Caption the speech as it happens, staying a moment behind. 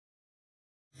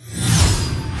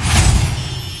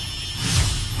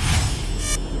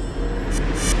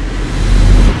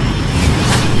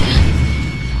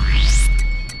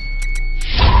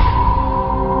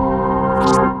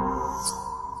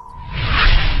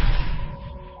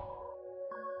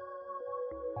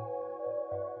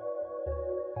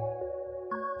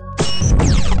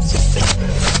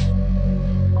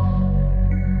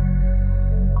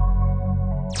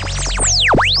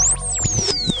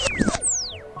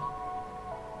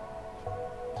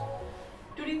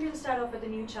off with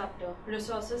a new chapter,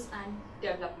 resources and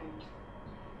development.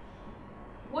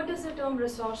 What does the term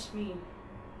resource mean?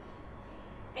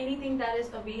 Anything that is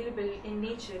available in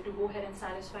nature to go ahead and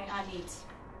satisfy our needs.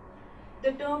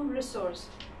 The term resource,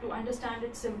 to understand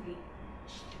it simply,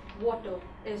 water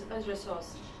is a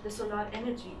resource, the solar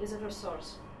energy is a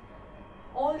resource.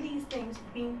 All these things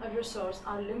being a resource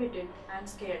are limited and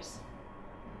scarce.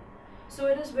 So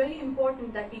it is very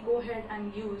important that we go ahead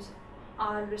and use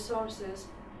our resources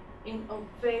in a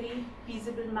very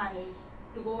feasible manner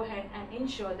to go ahead and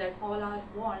ensure that all our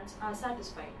wants are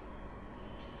satisfied.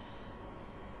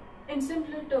 In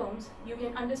simpler terms, you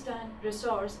can understand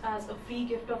resource as a free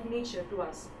gift of nature to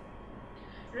us.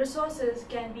 Resources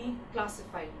can be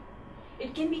classified.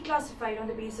 It can be classified on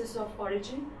the basis of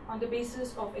origin, on the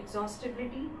basis of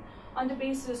exhaustibility, on the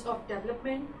basis of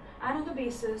development, and on the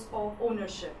basis of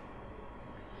ownership.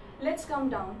 Let's come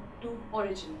down to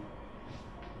origin.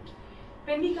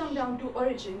 When we come down to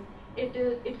origin,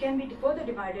 it can be further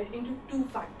divided into two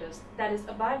factors, that is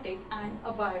abiotic and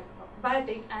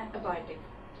abiotic.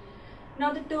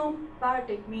 Now the term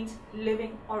biotic means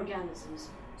living organisms.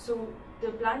 So the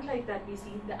plant life that we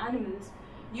see, the animals,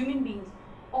 human beings,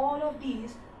 all of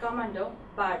these come under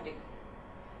biotic.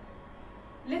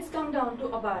 Let's come down to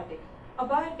abiotic.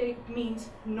 Abiotic means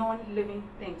non-living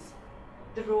things.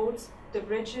 The roads, the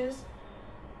bridges,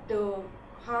 the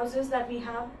houses that we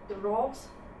have, the rocks,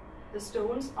 the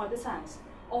stones or the sands.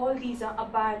 All these are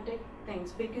abiotic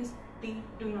things because they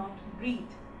do not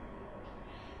breathe.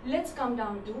 Let's come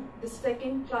down to the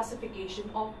second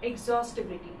classification of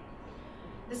exhaustibility.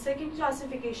 The second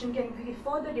classification can be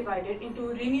further divided into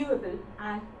renewable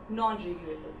and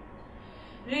non-renewable.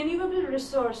 Renewable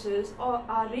resources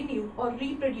are renewed or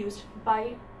reproduced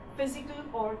by physical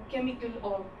or chemical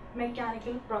or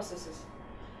mechanical processes,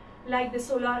 like the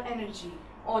solar energy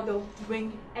or the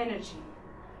wind energy,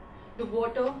 the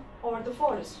water or the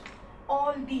forest.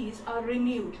 All these are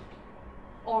renewed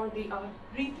or they are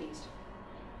replaced.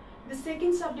 The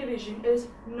second subdivision is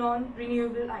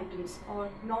non-renewable items or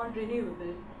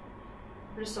non-renewable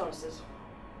resources.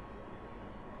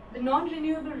 The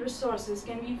non-renewable resources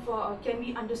can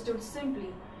be understood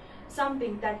simply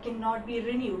something that cannot be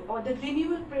renewed, or the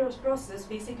renewal process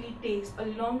basically takes a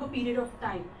longer period of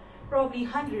time, probably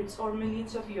hundreds or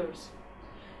millions of years,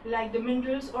 like the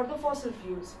minerals or the fossil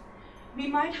fuels. We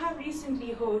might have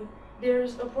recently heard there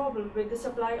is a problem with the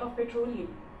supply of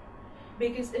petroleum,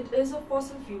 because it is a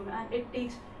fossil fuel and it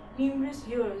takes numerous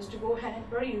years to go ahead and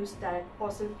produce that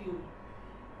fossil fuel.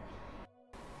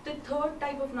 The third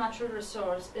type of natural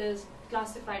resource is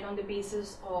classified on the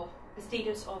basis of the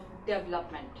status of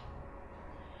development.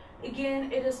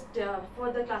 Again, it is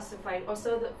further classified or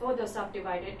further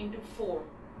subdivided into four,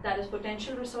 that is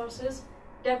potential resources,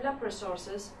 developed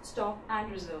resources, stock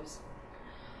and reserves.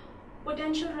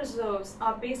 Potential reserves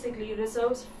are basically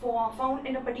reserves found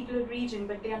in a particular region,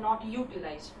 but they are not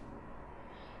utilized.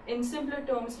 In simpler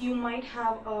terms, you might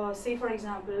have, say for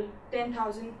example,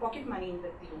 10,000 pocket money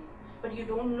with you, but you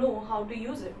don't know how to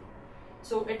use it.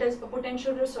 So it is a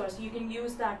potential resource. You can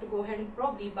use that to go ahead and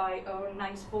probably buy a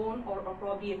nice phone or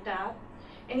probably a tab,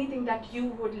 anything that you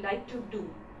would like to do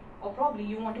or probably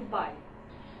you want to buy.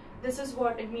 This is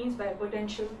what it means by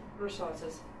potential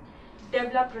resources.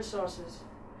 Developed resources.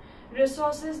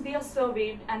 Resources, they are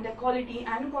surveyed and their quality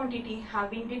and quantity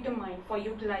have been determined for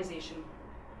utilization.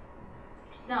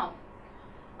 Now,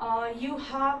 you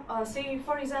have, say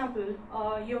for example,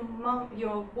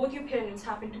 both your parents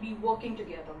happen to be working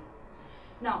together.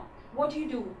 Now, what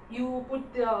do? You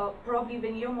put probably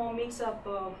when your mom makes up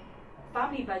a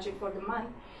family budget for the month,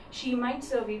 she might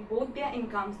survey both their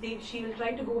incomes. She will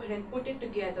try to go ahead and put it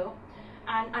together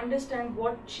and understand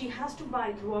what she has to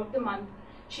buy throughout the month.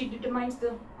 She determines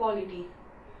the quality.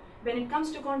 When it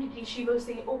comes to quantity, she will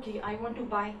say, okay, I want to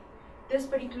buy this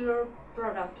particular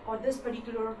product or this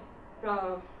particular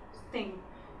thing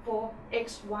for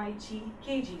X, Y, G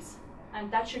kgs,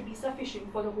 and that should be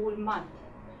sufficient for the whole month.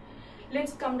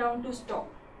 Let's come down to stock.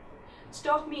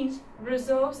 Stock means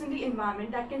reserves in the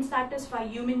environment that can satisfy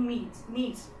human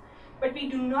needs, but we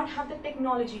do not have the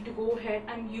technology to go ahead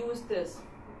and use this.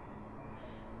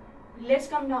 Let's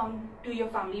come down to your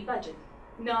family budget.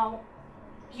 Now,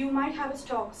 you might have a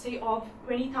stock, say, of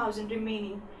 20,000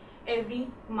 remaining every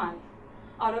month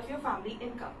out of your family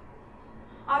income.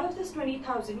 Out of this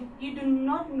 20,000, you do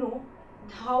not know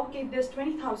how this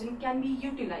 20,000 can be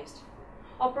utilized.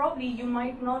 Or probably you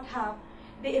might not have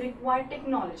the required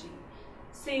technology.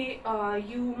 Say,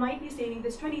 you might be saving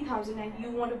this 20,000 and you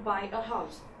want to buy a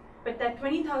house. But that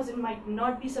 20,000 might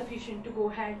not be sufficient to go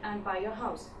ahead and buy a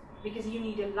house because you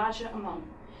need a larger amount.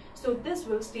 So this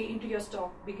will stay into your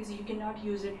stock because you cannot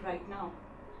use it right now.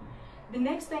 The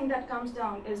next thing that comes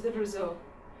down is the reserve.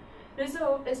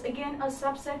 Reserve is again a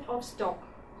subset of stock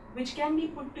which can be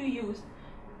put to use,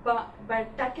 but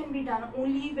that can be done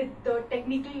only with the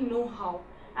technical know-how,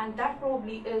 and that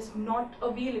probably is not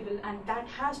available, and that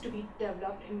has to be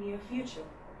developed in near future.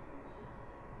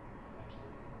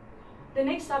 The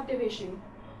next subdivision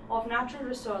of natural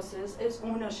resources is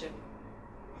ownership.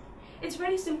 It's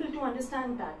very simple to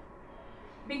understand that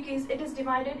because it is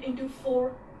divided into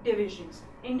 4 divisions: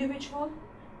 individual,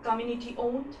 community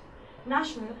owned,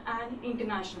 national and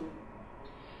international.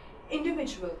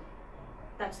 Individual,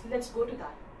 let's go to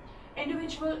that.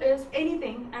 Individual is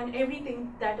anything and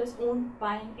everything that is owned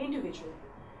by an individual.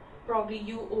 Probably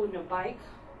you own a bike,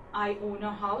 I own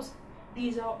a house.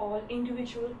 These are all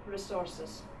individual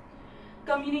resources.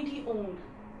 Community owned.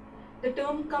 The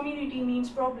term community means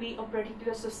probably a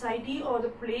particular society or the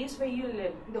place where you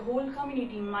live. The whole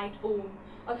community might own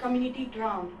a community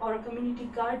ground or a community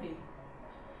garden.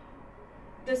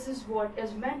 This is what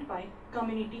is meant by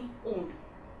community owned.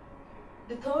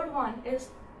 The third one is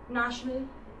national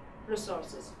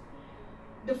resources.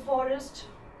 The forest,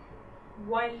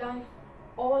 wildlife,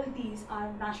 all these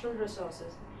are national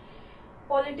resources.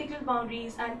 Political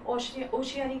boundaries and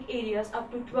oceanic areas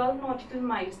up to 12 nautical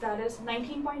miles, that is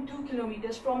 19.2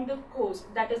 kilometers from the coast,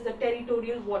 that is the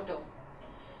territorial water.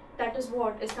 That is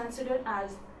what is considered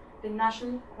as the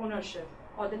national ownership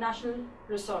or the national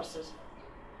resources.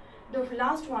 The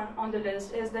last one on the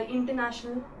list is the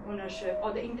international ownership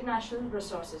or the international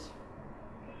resources.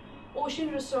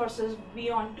 Ocean resources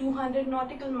beyond 200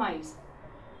 nautical miles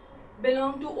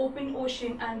belong to open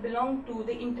ocean and belong to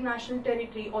the international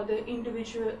territory or the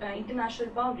individual international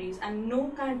boundaries, and no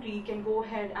country can go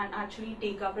ahead and actually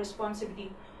take up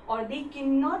responsibility, or they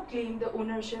cannot claim the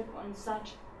ownership on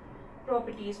such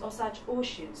properties or such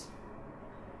oceans.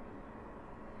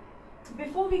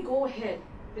 Before we go ahead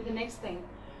with the next thing,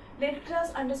 let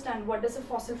us understand what does a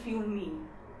fossil fuel mean.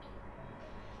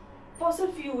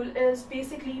 Fossil fuel is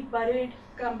basically buried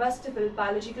combustible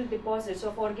biological deposits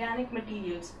of organic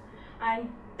materials,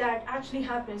 and that actually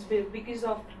happens because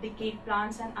of decayed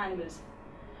plants and animals.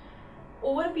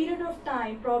 Over a period of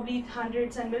time, probably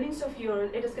hundreds and millions of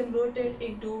years, it is converted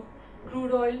into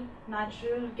crude oil,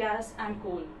 natural gas and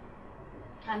coal.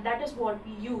 And that is what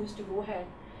we use to go ahead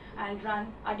and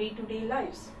run our day-to-day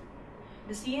lives.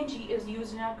 The CNG is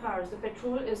used in our cars, the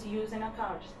petrol is used in our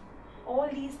cars. All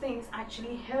these things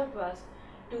actually help us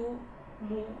to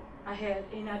move ahead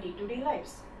in our day-to-day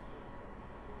lives.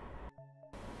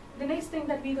 The next thing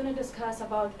that we're going to discuss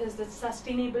about is the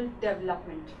sustainable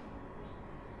development.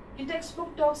 The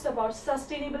textbook talks about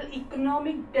sustainable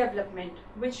economic development,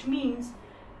 which means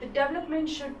the development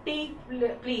should take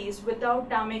place without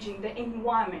damaging the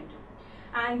environment,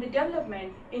 and the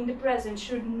development in the present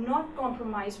should not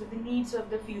compromise with the needs of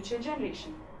the future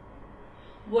generation.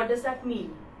 What does that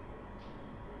mean?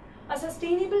 A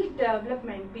sustainable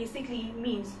development basically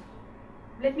means,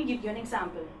 let me give you an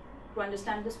example to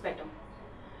understand this better.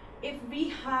 If we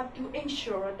have to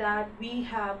ensure that we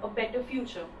have a better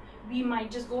future, we might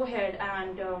just go ahead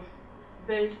and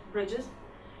build bridges.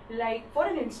 Like for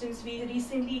an instance, we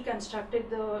recently constructed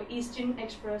the Eastern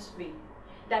Expressway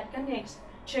that connects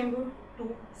Chembur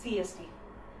to CST,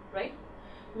 right?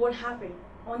 What happened?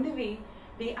 On the way,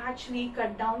 they actually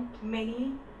cut down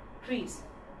many trees.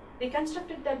 They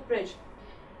constructed that bridge.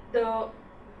 The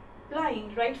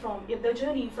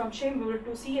journey from Chembur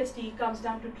to CST comes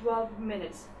down to 12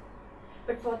 minutes.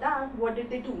 But for that, what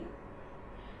did they do?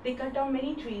 They cut down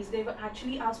many trees. They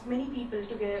actually asked many people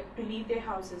to leave their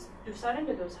houses, to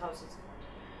surrender those houses.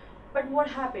 But what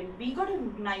happened? We got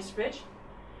a nice bridge.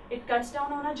 It cuts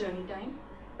down on our journey time.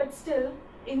 But still,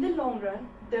 in the long run,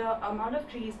 the amount of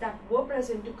trees that were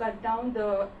present to cut down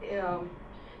the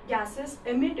gases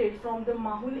emitted from the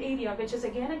Mahul area, which is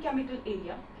again a chemical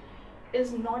area,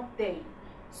 is not there.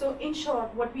 So in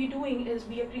short, what we're doing is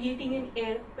we are creating an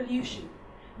air pollution.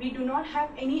 We do not have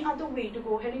any other way to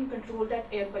go ahead and control that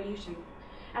air pollution.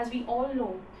 As we all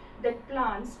know that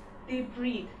plants, they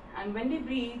breathe, and when they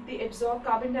breathe, they absorb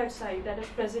carbon dioxide that is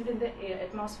present in the air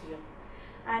atmosphere,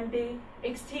 and they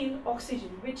exhale oxygen,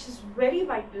 which is very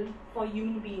vital for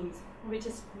human beings, which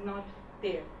is not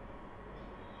there.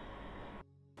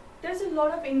 There's a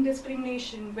lot of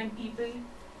indiscrimination when people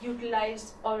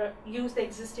utilize or use the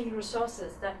existing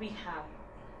resources that we have,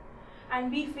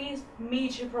 and we face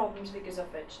major problems because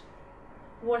of it.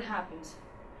 What happens?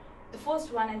 The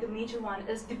first one and the major one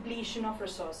is depletion of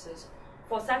resources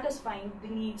for satisfying the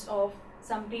needs of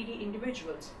some greedy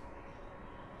individuals.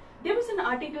 There was an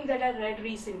article that I read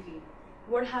recently.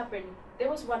 What happened?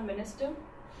 There was one minister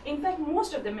In fact,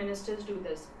 most of the ministers do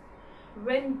this.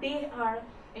 When they are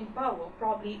in power,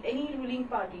 probably any ruling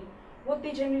party, what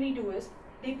they generally do is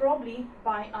they probably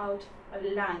buy out a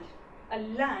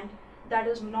land that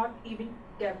is not even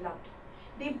developed.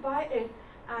 They buy it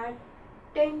at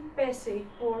 10 paise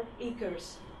per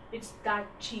acres. It's that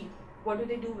cheap. What do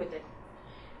they do with it?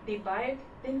 They buy it,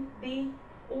 then they,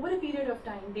 over a period of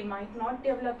time, they might not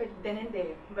develop it then and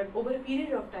there, but over a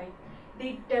period of time,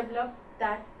 they develop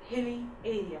that hilly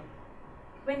area.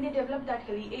 When they develop that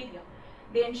hilly area,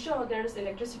 they ensure there is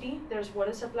electricity, there is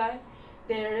water supply,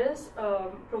 there is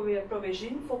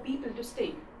provision for people to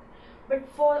stay. But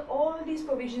for all these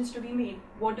provisions to be made,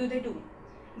 what do?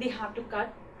 They have to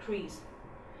cut trees.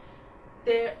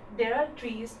 There are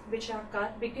trees which are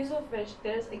cut, because of which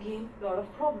there is again a lot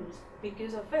of problems,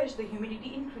 because of which the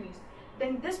humidity increase.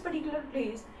 Then this particular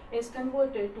place is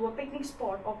converted to a picnic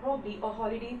spot or probably a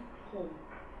holiday home.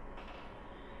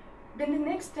 Then the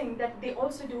next thing that they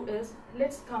also do is,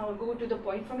 let's go to the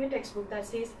point from your textbook that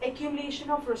says accumulation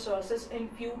of resources in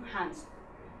few hands.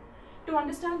 To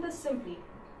understand this simply,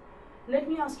 let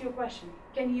me ask you a question.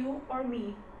 Can you or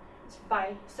me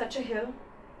buy such a hill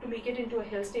to make it into a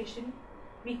hill station?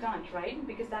 We can't, right?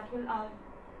 Because that will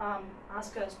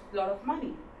ask us a lot of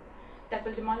money. That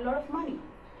will demand a lot of money.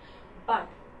 But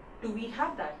do we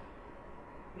have that?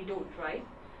 We don't, right?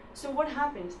 So what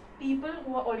happens? People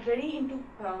who are already into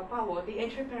power, the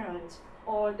entrepreneurs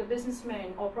or the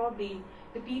businessmen or probably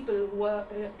the people who are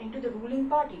into the ruling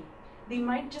party, they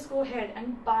might just go ahead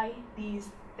and buy these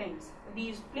things,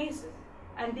 these places,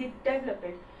 and they develop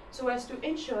it so as to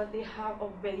ensure they have a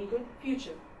very good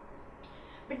future.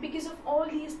 But because of all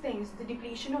these things, the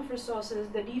depletion of resources,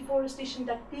 the deforestation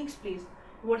that takes place,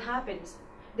 what happens?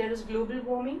 There is global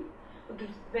warming.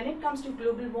 When it comes to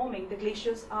global warming, the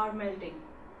glaciers are melting.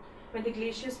 When the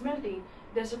glaciers melting,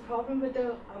 there's a problem with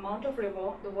the amount of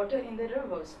the water in the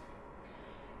rivers.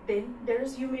 Then there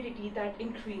is humidity that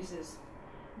increases.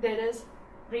 There is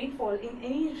rainfall in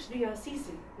any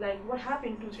season. Like what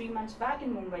happened 2-3 months back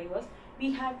in Mumbai was,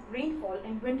 we had rainfall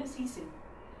in winter season,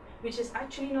 which is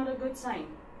actually not a good sign.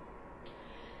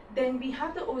 Then we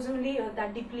have the ozone layer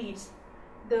that depletes,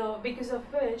 because of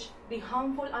which the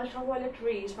harmful ultraviolet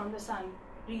rays from the sun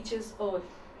reaches Earth.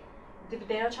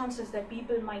 There are chances that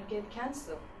people might get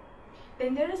cancer.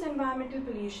 Then there is environmental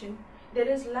pollution, there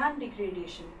is land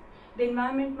degradation. The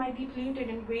environment might be polluted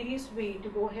in various ways to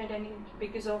go ahead and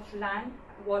because of land,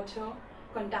 water,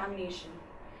 contamination.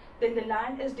 Then the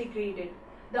land is degraded.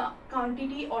 The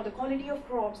quantity or the quality of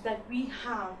crops that we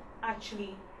have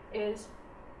actually is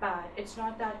bad. It's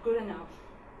not that good enough.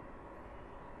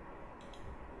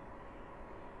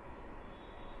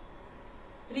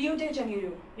 Rio de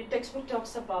Janeiro, your textbook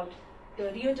talks about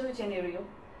the Rio de Janeiro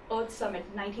Earth Summit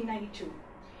 1992.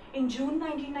 In June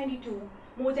 1992,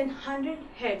 more than 100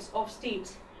 heads of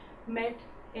states met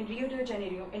in Rio de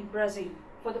Janeiro in Brazil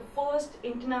for the first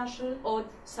International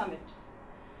Earth Summit.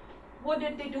 What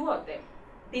did they do out there?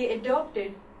 They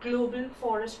adopted global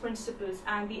forest principles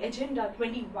and the Agenda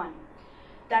 21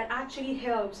 that actually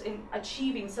helps in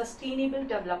achieving sustainable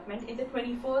development in the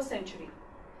 21st century.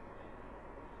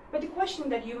 But the question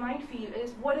that you might feel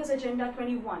is, what is Agenda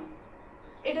 21?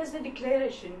 It is the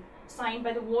declaration signed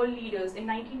by the world leaders in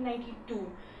 1992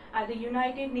 at the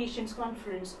United Nations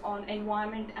Conference on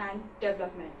Environment and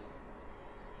Development.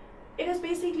 It is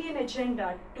basically an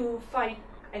agenda to fight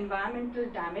environmental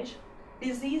damage,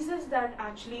 diseases that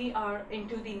actually are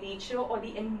into the nature or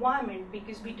the environment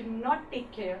because we do not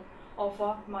take care of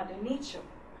our mother nature.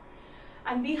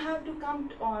 And we have to come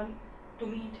to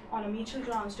meet on a mutual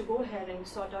grounds to go ahead and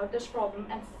sort out this problem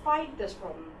and fight this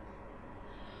problem.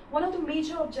 One of the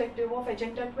major objectives of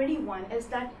Agenda 21 is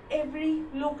that every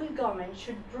local government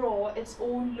should draw its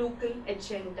own local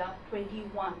Agenda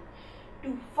 21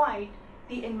 to fight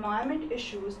the environment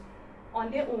issues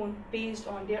on their own based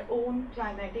on their own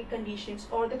climatic conditions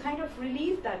or the kind of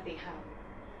relief that they have.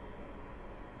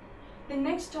 The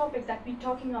next topic that we're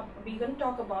going to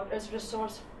talk about is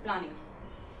resource planning.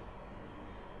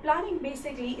 Planning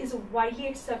basically is a widely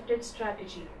accepted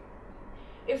strategy.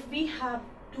 If we have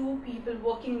two people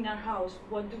working in our house,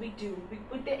 what do? We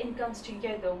put their incomes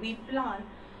together. We plan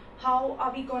how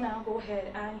are we gonna go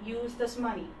ahead and use this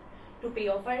money to pay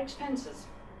off our expenses.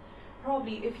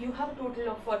 Probably if you have a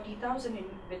total of 40,000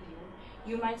 with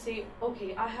you, you might say,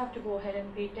 okay, I have to go ahead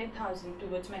and pay 10,000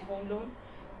 towards my home loan,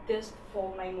 this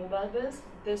for my mobile bills,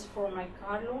 this for my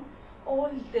car loan. All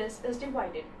this is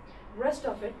divided. Rest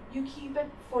of it, you keep it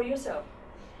for yourself.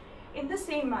 In the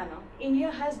same manner,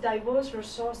 India has diverse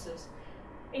resources.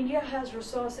 India has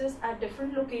resources at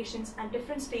different locations and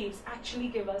different states actually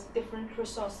give us different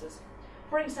resources.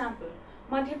 For example,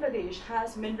 Madhya Pradesh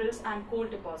has minerals and coal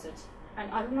deposits, and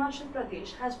Arunachal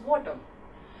Pradesh has water.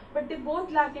 But they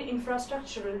both lack in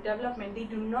infrastructural development. They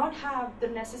do not have the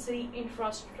necessary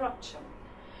infrastructure.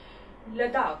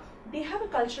 Ladakh, they have a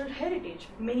cultural heritage.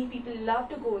 Many people love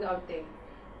to go out there,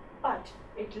 but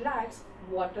it lacks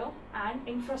water and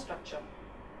infrastructure.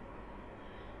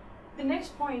 The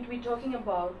next point we're talking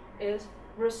about is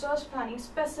resource planning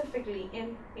specifically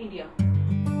in India.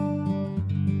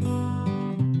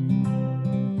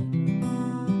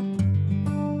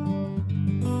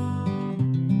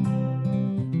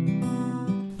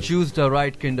 Choose the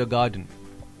right kindergarten,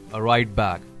 a right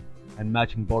bag, and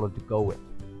matching bottle to go with.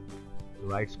 The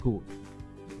right school,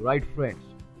 the right friends.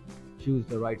 Choose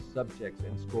the right subjects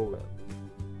and score well.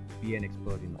 Be an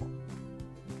expert in all.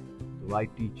 The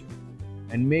right teacher,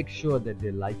 and make sure that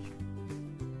they like you.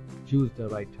 Choose the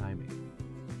right timing,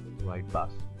 the right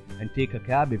bus, and take a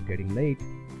cab if getting late.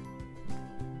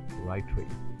 The right train,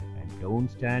 and don't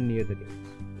stand near the gates.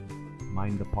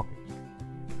 Mind the pockets.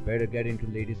 Better get into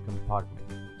ladies' compartment.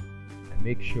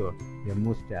 Make sure your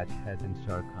mustache hasn't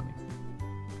started coming.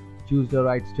 Choose the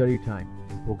right study time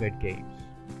and forget games,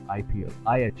 IPL,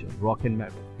 IHL, rock and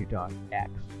metal, guitar,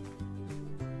 X.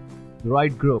 The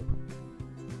right group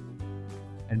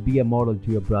and be a model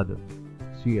to your brother.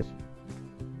 Seriously.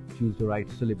 Choose the right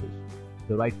syllabus,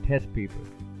 the right test paper.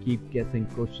 Keep guessing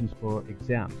questions for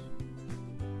exams.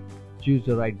 Choose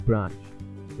the right branch,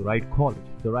 the right college,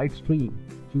 the right stream.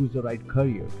 Choose the right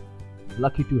career.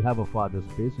 Lucky to have a father's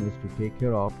business to take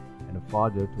care of and a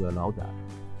father to allow that.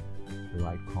 The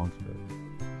right counselor,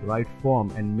 the right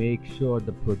form, and make sure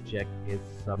the project is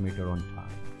submitted on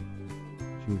time.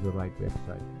 Choose the right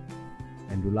website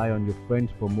and rely on your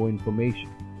friends for more information.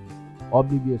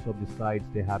 Oblivious of the sites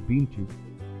they have been to,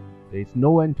 there is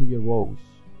no end to your woes.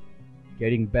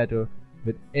 Getting better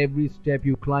with every step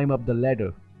you climb up the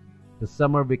ladder. The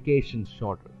summer vacation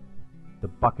shorter, the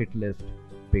bucket list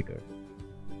bigger.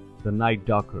 The night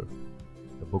darker,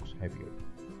 the books heavier.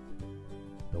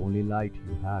 The only light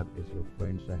you have is your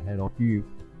friends ahead of you.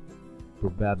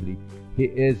 Probably he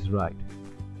is right.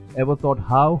 Ever thought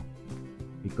how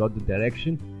he got the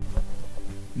direction?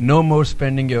 No more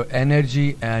spending your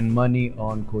energy and money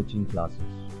on coaching classes.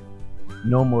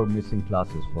 No more missing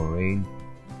classes for rain,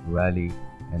 rally,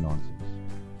 and nonsense.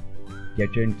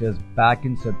 Get your interest back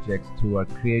in subjects through our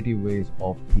creative ways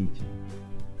of teaching.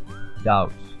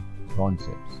 Doubts,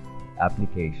 concepts,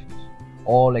 applications,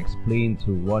 all explained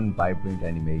through one vibrant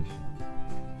animation.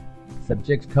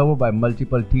 Subjects covered by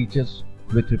multiple teachers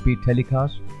with repeat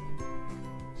telecasts.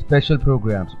 Special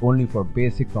programs only for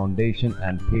basic foundation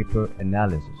and paper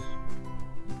analysis.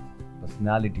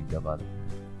 Personality development,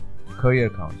 career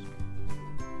counseling,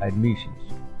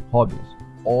 admissions, hobbies,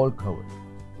 all covered.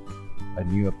 A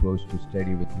new approach to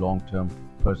study with long-term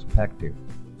perspective.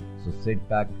 So sit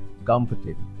back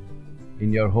comfortably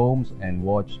in your homes and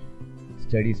watch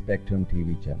Study Spectrum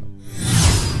TV channel.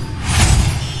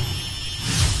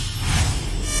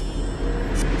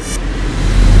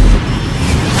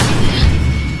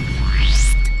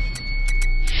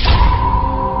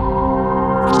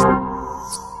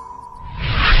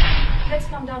 Let's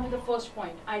come down to the first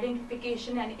point,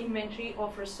 identification and inventory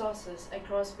of resources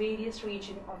across various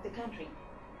regions of the country.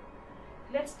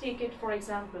 Let's take it for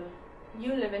example,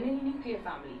 you live in a nuclear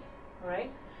family,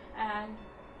 alright? And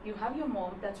you have your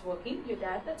mom that's working, your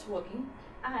dad that's working,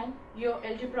 and your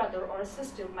elder brother or a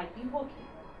sister might be working.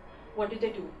 What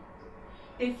do?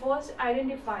 They first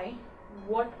identify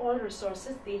what all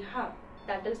resources they have,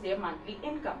 that is their monthly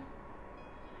income.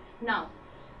 Now,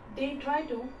 they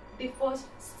first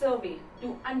survey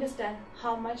to understand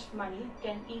how much money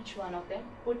can each one of them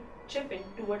chip in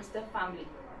towards the family.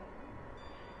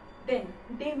 Then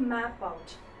they map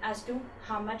out as to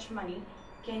how much money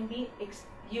can be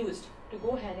used to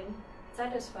go ahead and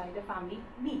satisfy the family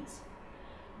needs.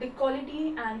 The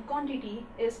quality and quantity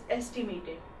is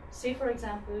estimated. Say for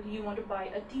example, you want to buy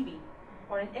a TV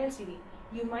or an LCD.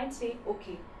 You might say,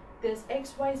 okay, this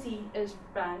XYZ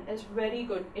brand is very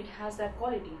good. It has that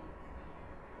quality.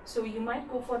 So you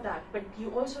might go for that, but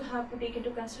you also have to take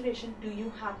into consideration, do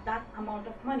you have that amount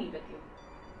of money with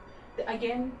you?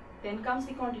 Again, then comes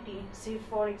the quantity. Say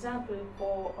for example,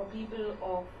 for a people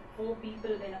of 4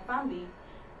 people in a family,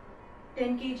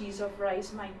 10 kgs of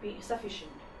rice might be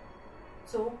sufficient.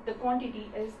 So the quantity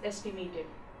is estimated.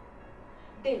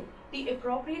 Then the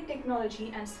appropriate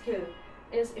technology and skill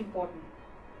is important.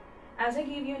 As I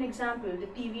gave you an example, the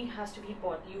TV has to be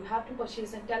bought. You have to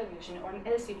purchase a television or an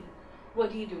LCD.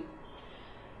 What do?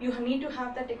 You need to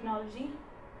have that technology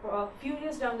for a few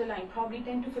years down the line, probably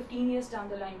 10 to 15 years down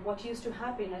the line. What used to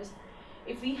happen is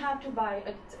If we have to buy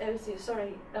a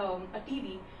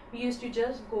TV, we used to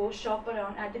just go shop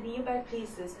around at the nearby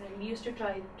places and we used to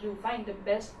try to find the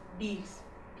best deals.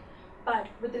 But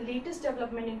with the latest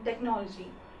development in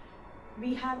technology,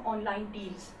 we have online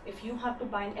deals. If you have to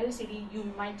buy an LCD, you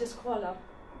might just call up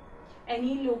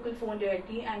any local phone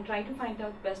directly and try to find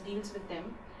out best deals with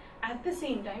them. At the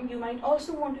same time, you might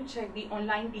also want to check the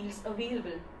online deals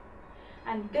available.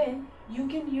 And then you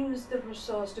can use the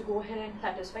resource to go ahead and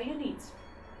satisfy your needs.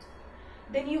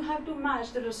 Then you have to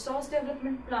match the resource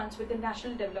development plans with the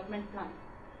national development plan.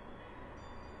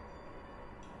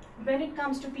 When it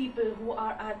comes to people who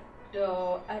are at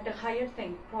a higher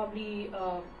thing, probably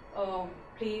a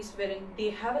place wherein they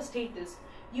have a status,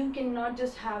 you cannot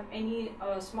just have any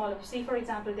smaller. Say for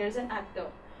example, there's an actor.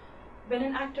 When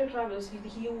an actor travels,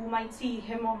 you might see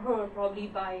him or her probably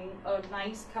buying a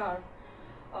nice car,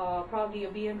 probably a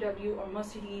BMW or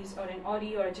Mercedes or an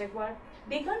Audi or a Jaguar.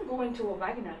 They can't go into a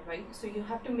wagoner, right? So you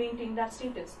have to maintain that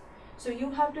status. So you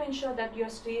have to ensure that your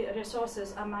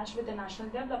resources are matched with the national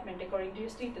development according to your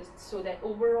status, so that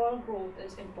overall growth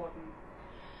is important.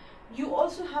 You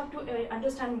also have to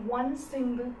understand one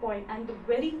single point, and the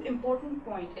very important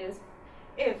point is,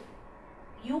 if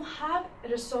you have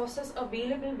resources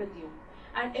available with you,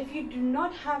 and if you do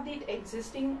not have the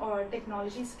existing or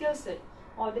technology skill set,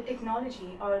 or the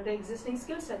technology or the existing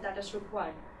skill set that is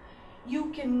required, you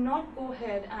cannot go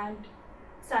ahead and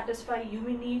satisfy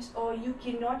human needs, or you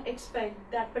cannot expect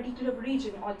that particular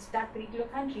region or that particular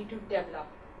country to develop.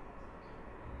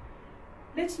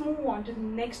 Let's move on to the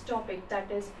next topic,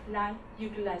 that is land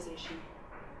utilization.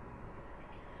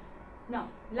 Now,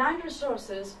 land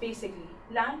resources, basically,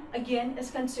 land again is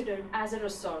considered as a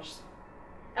resource,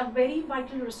 a very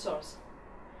vital resource.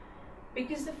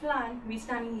 Because of land, we're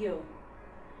standing here.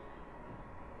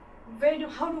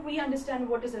 How do we understand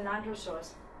what is a land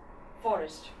resource?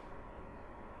 Forest.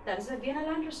 That is again a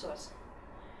land resource.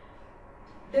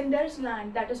 Then there is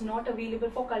land that is not available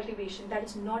for cultivation, that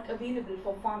is not available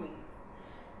for farming.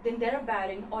 Then there are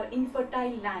barren or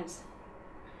infertile lands.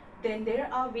 Then there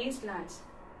are wastelands.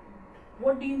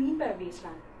 What do you mean by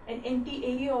wasteland? An empty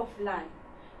area of land,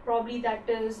 probably that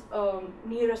is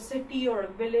near a city or a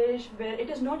village where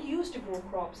it is not used to grow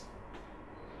crops.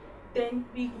 Then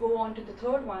we go on to the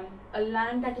third one, a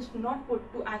land that is not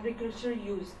put to agricultural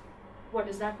use. What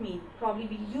does that mean? Probably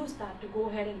we use that to go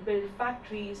ahead and build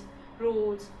factories,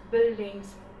 roads,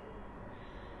 buildings.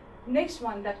 Next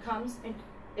one that comes in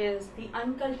is the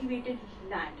uncultivated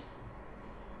land.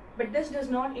 But this does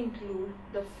not include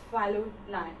the fallow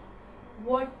land.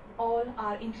 What all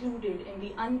are included in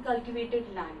the uncultivated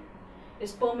land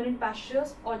is permanent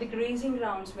pastures or the grazing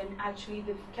grounds when actually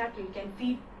the cattle can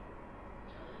feed.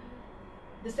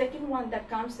 The second one that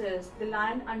comes is the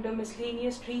land under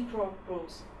miscellaneous tree crop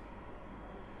grows,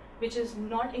 which is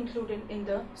not included in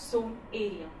the zone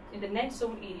area, in the net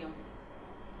zone area.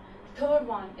 The third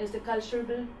one is the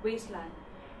cultivable wasteland.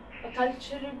 A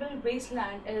cultivable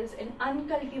wasteland is an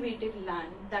uncultivated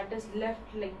land that is left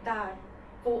like that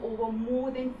for over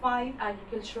more than 5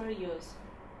 agricultural years.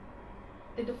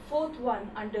 Then the fourth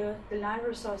one under the land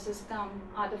resources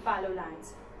are the fallow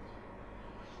lands.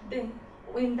 Then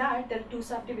in that there are two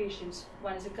subdivisions.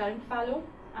 One is a current fallow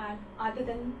and other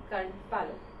than current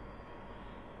fallow.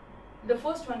 The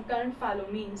first one, current fallow,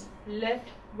 means left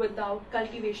without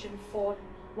cultivation for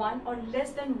 1 or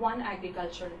less than 1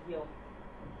 agricultural year.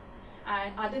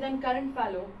 And other than current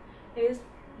fallow is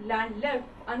land left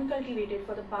uncultivated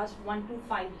for the past 1 to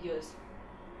 5 years.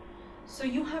 So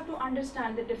you have to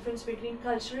understand the difference between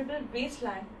cultivable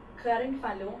wasteland, current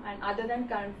fallow and other than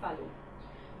current fallow.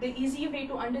 The easier way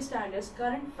to understand is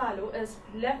current fallow is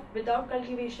left without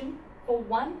cultivation for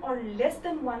 1 or less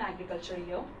than 1 agricultural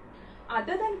year.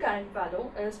 Other than current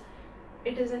fallow is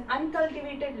it is an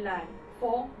uncultivated land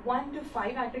for 1 to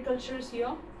 5 agricultural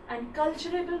year, and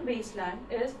cultivable wasteland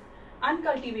is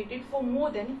uncultivated for more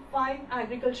than 5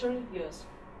 agricultural years.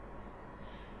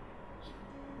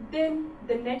 Then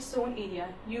the net zone area.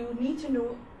 You need to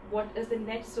know what is the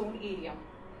net zone area.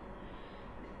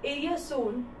 Area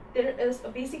zone, there is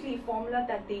basically a formula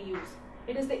that they use.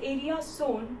 It is the area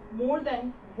zone more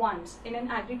than once in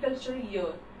an agricultural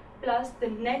year plus the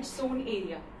net zone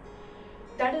area.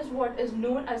 That is what is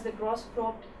known as the gross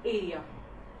cropped area.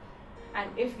 And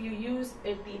if you use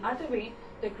it the other way,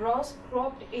 the gross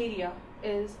cropped area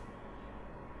is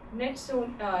net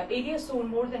zone area zone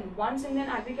more than once in an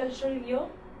agricultural year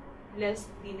less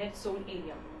the net zone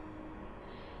area.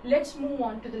 Let's move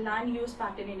on to the land use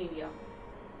pattern in India.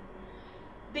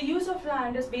 The use of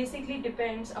land is basically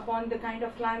depends upon the kind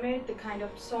of climate, the kind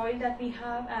of soil that we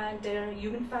have, and there are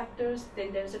human factors,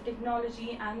 then there's a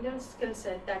technology and there's skill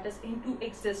set that is into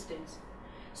existence.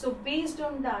 So based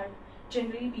on that,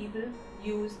 generally people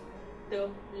use the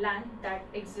land that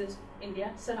exists in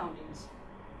their surroundings.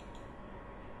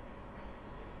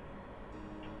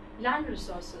 Land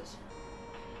resources.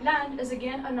 Land is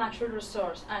again a natural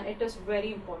resource and it is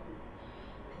very important.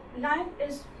 Land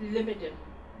is limited,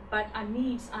 but our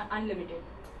needs are unlimited.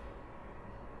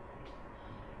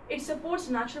 It supports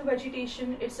natural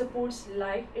vegetation, it supports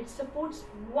life, it supports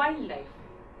wildlife.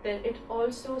 Then it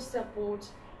also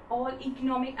supports all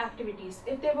economic activities.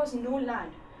 If there was no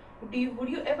land, would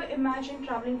you ever imagine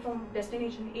traveling from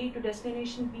destination A to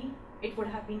destination B? It would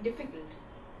have been difficult.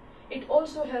 It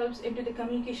also helps into the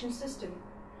communication system.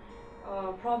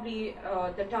 Probably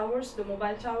the towers, the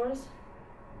mobile towers,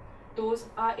 those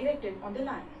are erected on the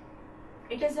land.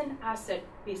 It is an asset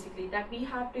basically that we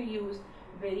have to use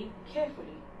very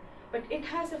carefully. But it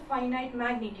has a finite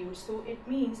magnitude, so it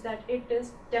means that it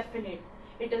is definite,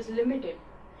 it is limited.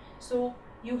 So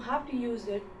you have to use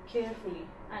it carefully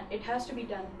and it has to be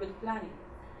done with planning.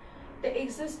 The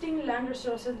existing land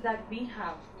resources that we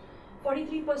have,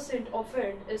 43% of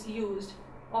it is used,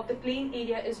 of the plain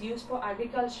area is used for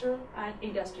agriculture and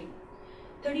industry.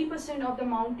 30% of the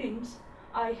mountains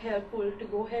are helpful to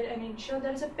go ahead and ensure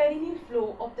there is a perennial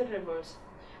flow of the rivers,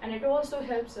 and it also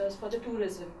helps us for the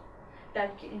tourism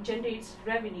that generates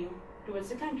revenue towards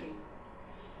the country.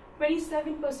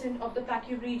 27% of the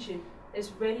plateau region is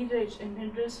very rich in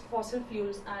minerals, fossil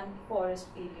fuels and forest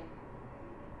area.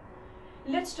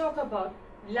 Let's talk about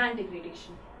land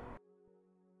degradation.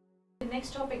 The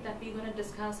next topic that we're going to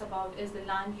discuss about is the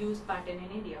land use pattern in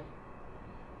India.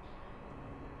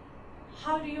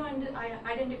 How do you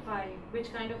identify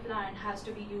which kind of land has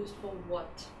to be used for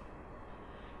what?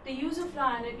 The use of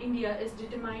land in India is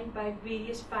determined by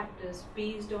various factors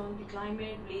based on the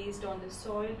climate, based on the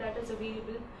soil that is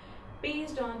available,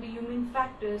 based on the human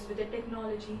factors with the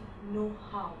technology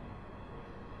know-how.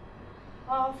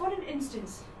 For an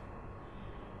instance,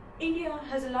 India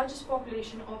has the largest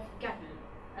population of cattle.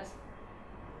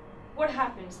 What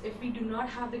happens if we do not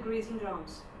have the grazing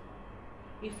grounds?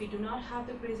 If we do not have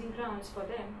the grazing grounds for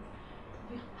them,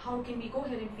 how can we go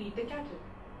ahead and feed the cattle?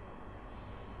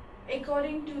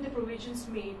 According to the provisions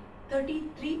made,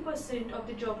 33% of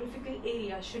the geographical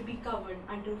area should be covered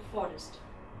under forest.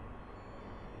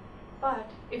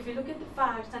 But if you look at the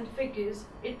facts and figures,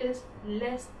 it is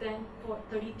less than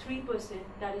 33%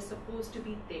 that is supposed to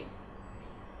be there.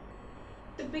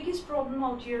 The biggest problem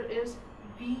out here is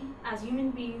we as human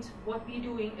beings, what we're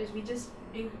doing is we just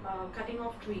cutting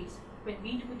off trees. When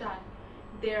we do that,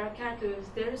 there are cattle,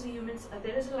 there is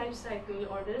a life cycle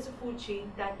or there is a food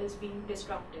chain that is being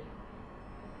disrupted.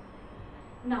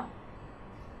 Now,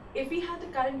 if we have the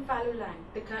current fallow land,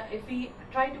 if we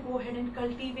try to go ahead and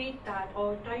cultivate that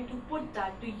or try to put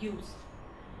that to use,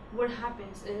 what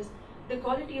happens is the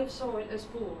quality of soil is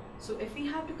poor. So if we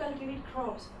have to cultivate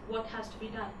crops, what has to be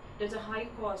done? There's a high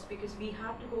cost because we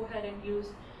have to go ahead and use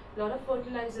a lot of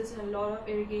fertilizers and a lot of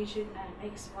irrigation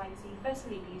and XYZ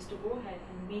facilities to go ahead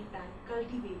and make that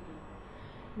cultivable.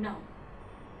 Now,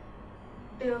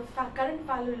 the current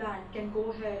fallow land can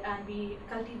go ahead and be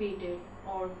cultivated,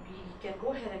 or we can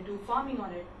go ahead and do farming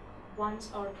on it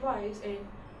once or twice in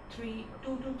 2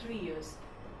 to 3 years.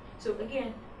 So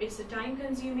again, it's a time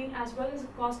consuming as well as a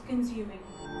cost consuming.